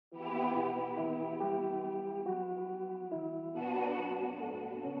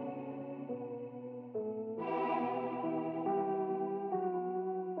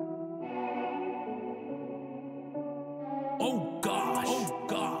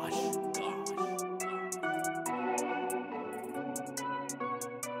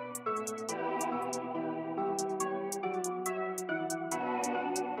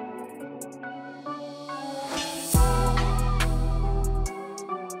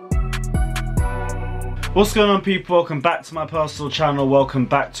What's going on, people? Welcome back to my personal channel. Welcome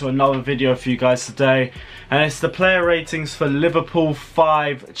back to another video for you guys today, and it's the player ratings for Liverpool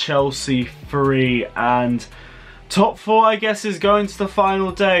 5, Chelsea 3, and top 4 I guess is going to the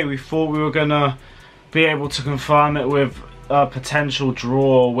final day. We thought we were gonna be able to confirm it with a potential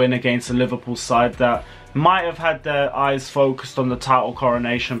draw or win against a Liverpool side that might have had their eyes focused on the title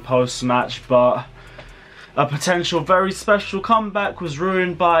coronation post-match, but a potential very special comeback was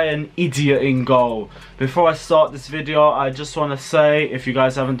ruined by an idiot in goal. Before I start this video, I just want to say, if you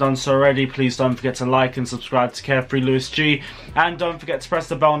guys haven't done so already, please don't forget to like and subscribe to Carefreelewis G, and don't forget to press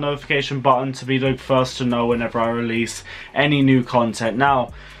the bell notification button to be the first to know whenever I release any new content. Now,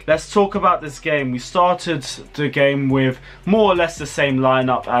 let's talk about this game. We started the game with more or less the same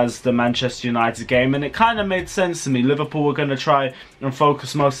lineup as the Manchester United game, and it kind of made sense to me. Liverpool were going to try and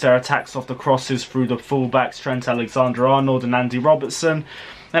focus most of their attacks off the crosses through the fullbacks Trent Alexander-Arnold and Andy Robertson,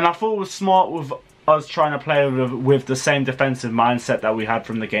 and I thought it was smart with us trying to play with the same defensive mindset that we had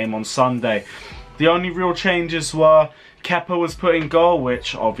from the game on Sunday. The only real changes were Kepa was put in goal,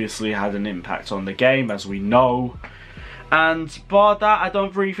 which obviously had an impact on the game, as we know. And bar that, I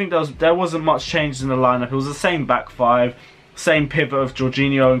don't really think there wasn't much change in the lineup. It was the same back five, same pivot of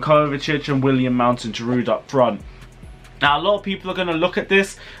Jorginho and Kovacic and William Mount and Giroud up front. Now, a lot of people are going to look at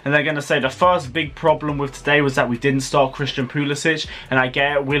this and they're going to say the first big problem with today was that we didn't start Christian Pulisic, and I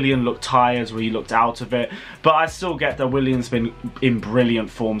get it, William looked tired where he looked out of it, but I still get that William's been in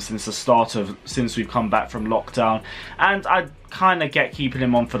brilliant form since we've come back from lockdown, and I kind of get keeping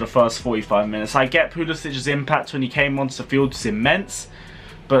him on for the first 45 minutes. I get Pulisic's impact when he came onto the field was immense,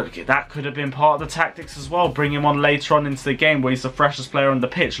 but that could have been part of the tactics as well. Bring him on later on into the game where he's the freshest player on the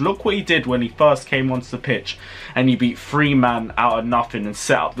pitch. Look what he did when he first came onto the pitch, and he beat 3 man out of nothing and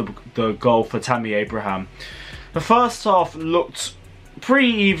set up the goal for Tammy Abraham. The first half looked pretty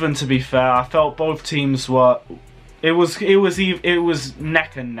even, to be fair. I felt both teams were... It was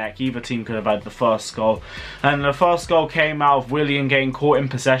neck and neck. Either team could have had the first goal, and the first goal came out of William getting caught in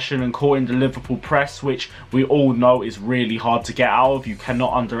possession and caught in the Liverpool press, which we all know is really hard to get out of. You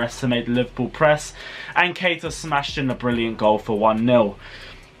cannot underestimate the Liverpool press, and Keita smashed in a brilliant goal for 1-0.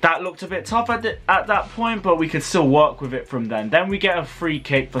 That looked a bit tough at that point, but we could still work with it from then. Then we get a free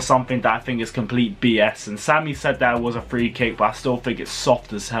kick for something that I think is complete BS. And Sammy said that it was a free kick, but I still think it's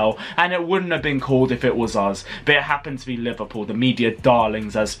soft as hell. And it wouldn't have been called if it was us. But it happened to be Liverpool, the media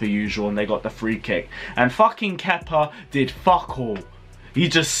darlings as per usual, and they got the free kick. And fucking Kepa did fuck all. He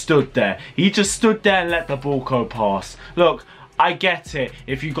just stood there. He just stood there and let the ball go past. Look, I get it.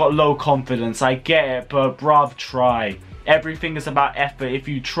 If you got low confidence, I get it. But bruv, try. Everything is about effort. If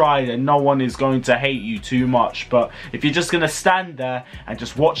you try, then no one is going to hate you too much. But if you're just going to stand there and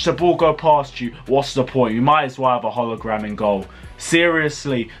just watch the ball go past you, what's the point? You might as well have a hologram in goal.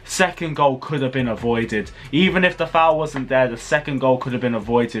 Seriously, second goal could have been avoided. Even if the foul wasn't there, the second goal could have been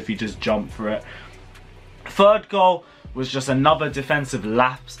avoided if you just jumped for it. Third goal was just another defensive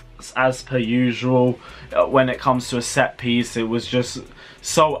lapse as per usual. When it comes to a set piece, it was just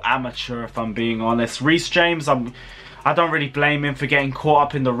so amateur, if I'm being honest. Reece James, I don't really blame him for getting caught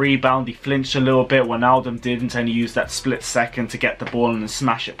up in the rebound. He flinched a little bit when Wijnaldum didn't, and he used that split second to get the ball and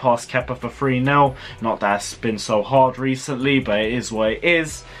smash it past Kepa for 3-0. Not that it's been so hard recently, but it is what it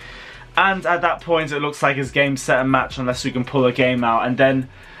is. And at that point, it looks like his game's set and match unless we can pull a game out. And then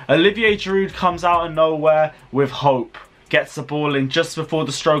Olivier Giroud comes out of nowhere with hope. Gets the ball in just before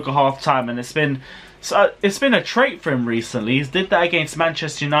the stroke of half time, and it's been a trait for him recently. He did that against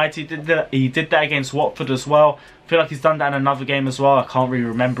Manchester United, he did that against Watford as well. I feel like he's done that in another game as well. I can't really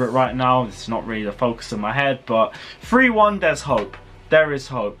remember it right now. It's not really the focus in my head, but 3-1, there's hope. There is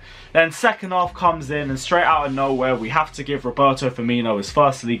hope. Then second half comes in, and straight out of nowhere we have to give Roberto Firmino his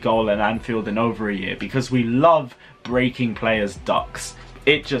first league goal in Anfield in over a year, because we love breaking players' ducks.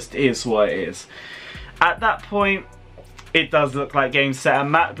 It just is what it is. At that point, it does look like game set and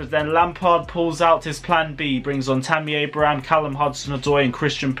match, but then Lampard pulls out his plan B, brings on Tammy Abraham, Callum Hudson-Odoi and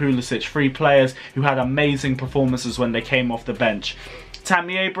Christian Pulisic, 3 players who had amazing performances when they came off the bench.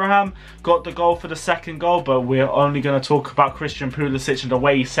 Tammy Abraham got the goal for the second goal, but we're only going to talk about Christian Pulisic and the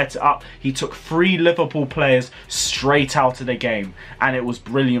way he set it up. He took 3 Liverpool players straight out of the game, and it was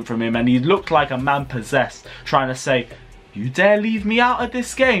brilliant from him, and he looked like a man possessed, trying to say, "You dare leave me out of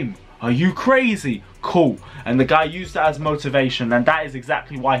this game? Are you crazy?" Cool. And the guy used that as motivation, and that is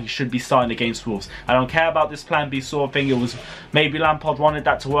exactly why he should be starting against Wolves. I don't care about this plan B sort of thing. It was maybe Lampard wanted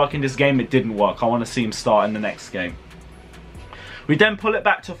that to work in this game. It didn't work. I want to see him start in the next game. We then pull it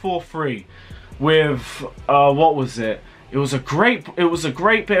back to 4-3 with what was it? it was a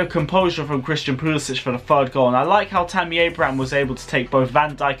great bit of composure from Christian Pulisic for the third goal, and I like how Tammy Abraham was able to take both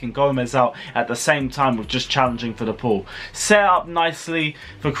Van Dijk and Gomez out at the same time with just challenging for the ball. Set up nicely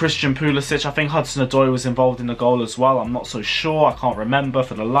for Christian Pulisic. I think Hudson-Odoi was involved in the goal as well. I'm not so sure. I can't remember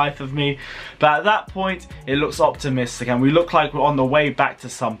for the life of me. But at that point, it looks optimistic, and we look like we're on the way back to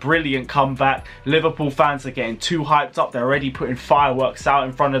some brilliant comeback. Liverpool fans are getting too hyped up. They're already putting fireworks out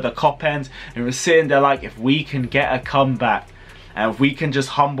in front of the Kop end, and we're sitting there like, if we can get a comeback, and if we can just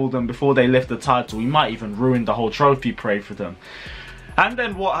humble them before they lift the title, we might even ruin the whole trophy parade for them. And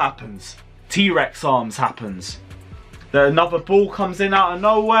then what happens? T-Rex arms happens. Another ball comes in out of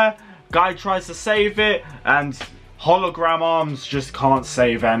nowhere. Guy tries to save it, and hologram arms just can't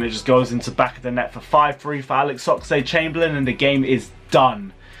save it, and it just goes into back of the net for 5-3 for Alex Oxlade-Chamberlain, and the game is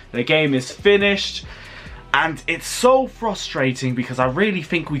done. The game is finished, and it's so frustrating because I really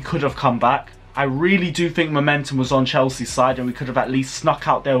think we could have come back. I really do think momentum was on Chelsea's side, and we could have at least snuck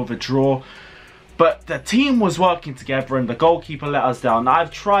out there with a draw. But the team was working together, and the goalkeeper let us down.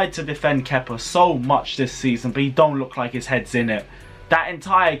 I've tried to defend Kepa so much this season, but he don't look like his head's in it. That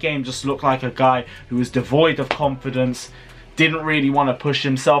entire game just looked like a guy who was devoid of confidence, didn't really want to push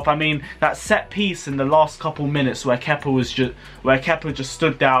himself. I mean, that set piece in the last couple minutes where Kepa just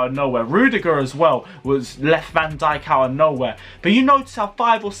stood there out of nowhere. Rudiger as well was left Van Dijk out of nowhere. But you notice how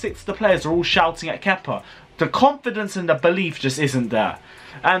 5 or 6 of the players are all shouting at Kepa. The confidence and the belief just isn't there.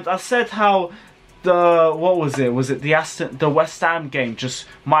 And I said how what was it? Was it the West Ham game just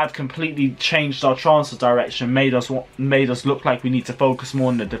might have completely changed our transfer direction, made us look like we need to focus more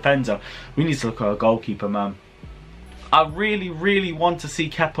on the defender. We need to look at our goalkeeper, man. I really want to see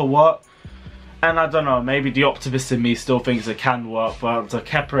Kepa work, and I don't know, maybe the optimist in me still thinks it can work, but the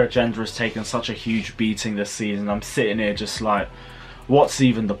Kepa agenda has taken such a huge beating this season. I'm sitting here just like, what's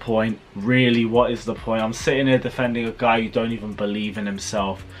even the point? Really, what is the point? I'm sitting here defending a guy who don't even believe in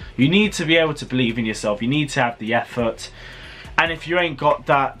himself. You need to be able to believe in yourself. You need to have the effort. And if you ain't got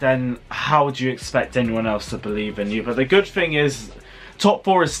that, then how would you expect anyone else to believe in you? But the good thing is, top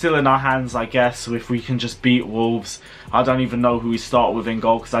 4 is still in our hands, I guess, if we can just beat Wolves. I don't even know who we start with in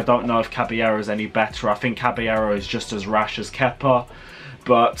goal, because I don't know if Caballero is any better. I think Caballero is just as rash as Kepa,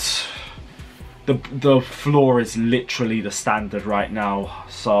 but the floor is literally the standard right now,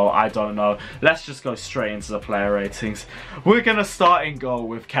 so I don't know. Let's just go straight into the player ratings. We're gonna start in goal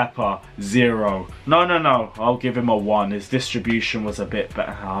with Kepa, 0. No, I'll give him a 1. His distribution was a bit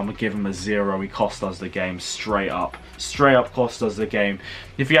better. I'm gonna give him a 0. He cost us the game, straight up cost us the game.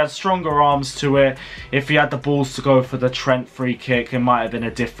 If he had stronger arms to it, if he had the balls to go for the Trent free kick, it might have been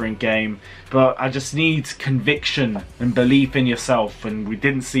a different game. But I just need conviction and belief in yourself, and we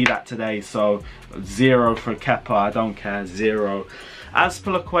didn't see that today, so 0 for Kepa. I don't care, 0. As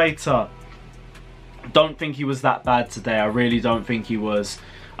for Azpilicueta, don't think he was that bad today. I really don't think he was.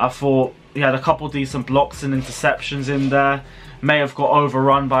 I thought he had a couple decent blocks and interceptions in there. May have got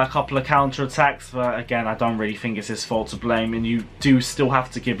overrun by a couple of counter-attacks, but again, I don't really think it's his fault to blame, and you do still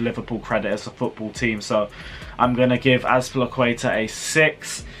have to give Liverpool credit as a football team, so I'm going to give Azpilicueta a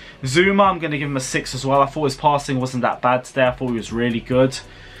 6. Zuma, I'm going to give him a 6 as well. I thought his passing wasn't that bad today. I thought he was really good.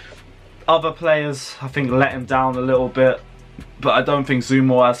 Other players, I think, let him down a little bit, but I don't think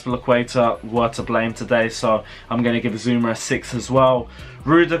Zuma or Azpilicueta were to blame today, so I'm going to give Zuma a 6 as well.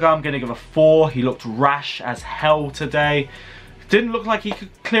 Rudiger, I'm going to give a 4. He looked rash as hell today. Didn't look like he could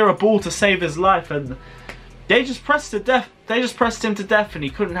clear a ball to save his life, and they just pressed him to death, and he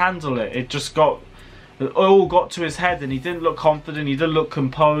couldn't handle it. It all got to his head, and he didn't look confident. He didn't look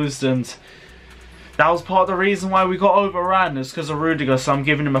composed, and that was part of the reason why we got overran. It's because of Rudiger, so I'm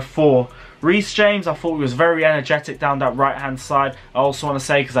giving him a 4. Reece James, I thought he was very energetic down that right-hand side. I also want to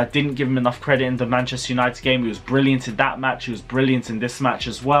say, because I didn't give him enough credit in the Manchester United game, he was brilliant in that match. He was brilliant in this match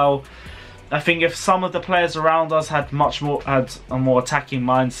as well. I think if some of the players around us had a more attacking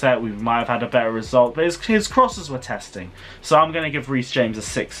mindset, we might have had a better result. But his crosses were testing, so I'm going to give Reece James a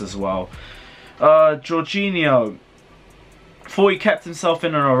 6 as well. Jorginho, thought he kept himself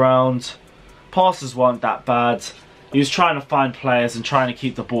in and around. Passes weren't that bad. He was trying to find players and trying to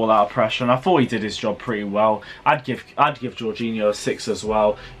keep the ball out of pressure, and I thought he did his job pretty well. I'd give Jorginho a 6 as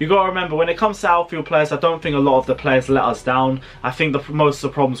well. You got to remember, when it comes to outfield players, I don't think a lot of the players let us down. I think most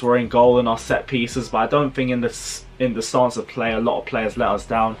of the problems were in goal and our set pieces, but I don't think in the stance of play, a lot of players let us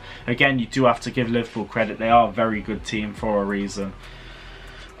down. Again, you do have to give Liverpool credit. They are a very good team for a reason.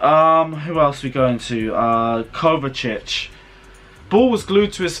 Who else are we going to? Kovacic. Ball was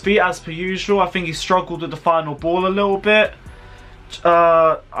glued to his feet as per usual. I think he struggled with the final ball a little bit.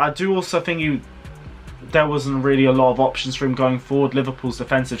 I do also think there wasn't really a lot of options for him going forward. Liverpool's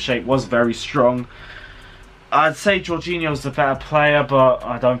defensive shape was very strong. I'd say Jorginho's the better player, but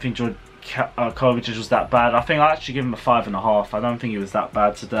I don't think Kovacic was that bad. I think I'll actually give him a 5.5. I don't think he was that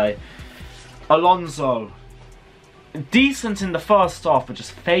bad today. Alonso, decent in the first half, but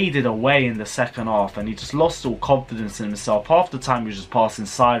just faded away in the second half, and he just lost all confidence in himself. Half the time he was just passing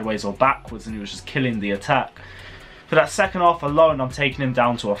sideways or backwards, and he was just killing the attack. For that second half alone, I'm taking him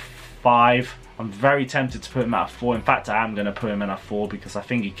down to a 5. I'm very tempted to put him at a 4. In fact, I am going to put him in a 4 because I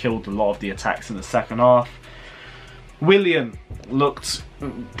think he killed a lot of the attacks in the second half. Willian looked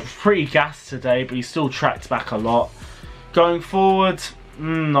pretty gassed today, but he still tracked back a lot. Going forward,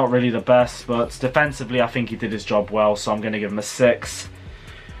 not really the best, but defensively I think he did his job well, so I'm going to give him a 6.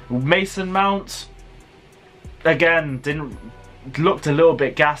 Mason Mount, again, looked a little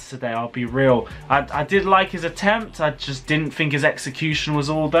bit gassed today, I'll be real. I did like his attempt, I just didn't think his execution was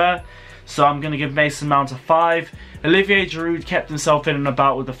all there. So I'm going to give Mason Mount a 5. Olivier Giroud kept himself in and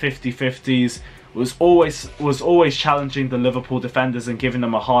about with the 50-50s. Was always challenging the Liverpool defenders and giving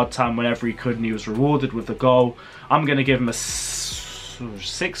them a hard time whenever he could, and he was rewarded with a goal. I'm going to give him a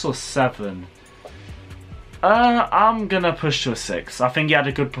 6 or 7. I'm going to push to a 6. I think he had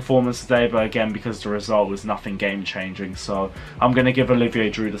a good performance today, but again, because the result was nothing game-changing, so I'm going to give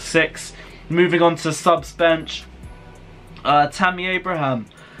Olivier Giroud a 6. Moving on to the subs bench, Tammy Abraham.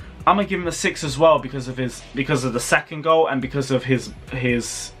 I'm going to give him a 6 as well because of the second goal and because of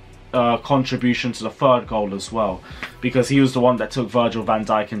his contribution to the third goal as well, because he was the one that took Virgil van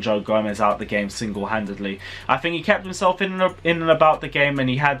Dijk and Joe Gomez out of the game single-handedly. I think he kept himself in and about the game, and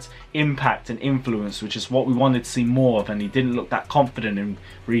he had impact and influence, which is what we wanted to see more of, and he didn't look that confident in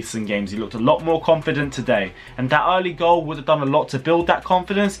recent games. He looked a lot more confident today, and that early goal would have done a lot to build that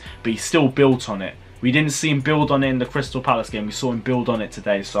confidence, but he still built on it. We didn't see him build on it in the Crystal Palace game, we saw him build on it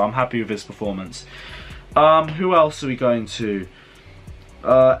today, so I'm happy with his performance. Who else are we going to?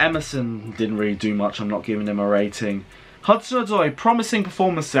 Emerson didn't really do much, I'm not giving him a rating. Hudson-Odoi, promising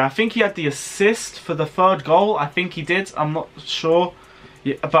performance there. I think he had the assist for the third goal, I think he did, I'm not sure.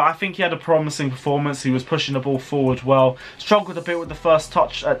 Yeah, but I think he had a promising performance, he was pushing the ball forward well. Struggled a bit with the first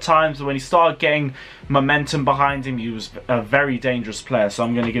touch at times, but when he started getting momentum behind him, he was a very dangerous player, so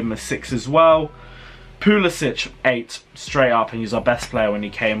I'm going to give him a 6 as well. Pulisic, 8, straight up, and he's our best player when he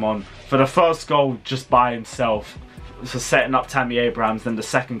came on. For the first goal, just by himself, for setting up Tammy Abrahams, then the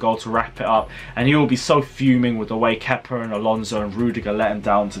second goal to wrap it up, and he will be so fuming with the way Kepa and Alonso and Rudiger let him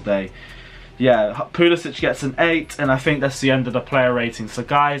down today. Yeah, Pulisic gets an 8, and I think that's the end of the player ratings. So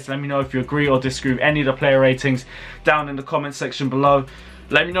guys, let me know if you agree or disagree with any of the player ratings down in the comment section below.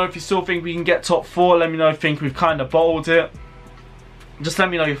 Let me know if you still think we can get top 4. Let me know if you think we've kind of bottled it. Just let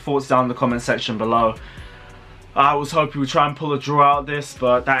me know your thoughts down in the comment section below. I was hoping we'd try and pull a draw out of this,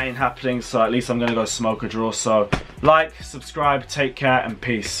 but that ain't happening, so at least I'm going to go smoke a draw. So like, subscribe, take care, and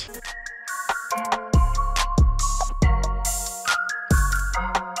peace.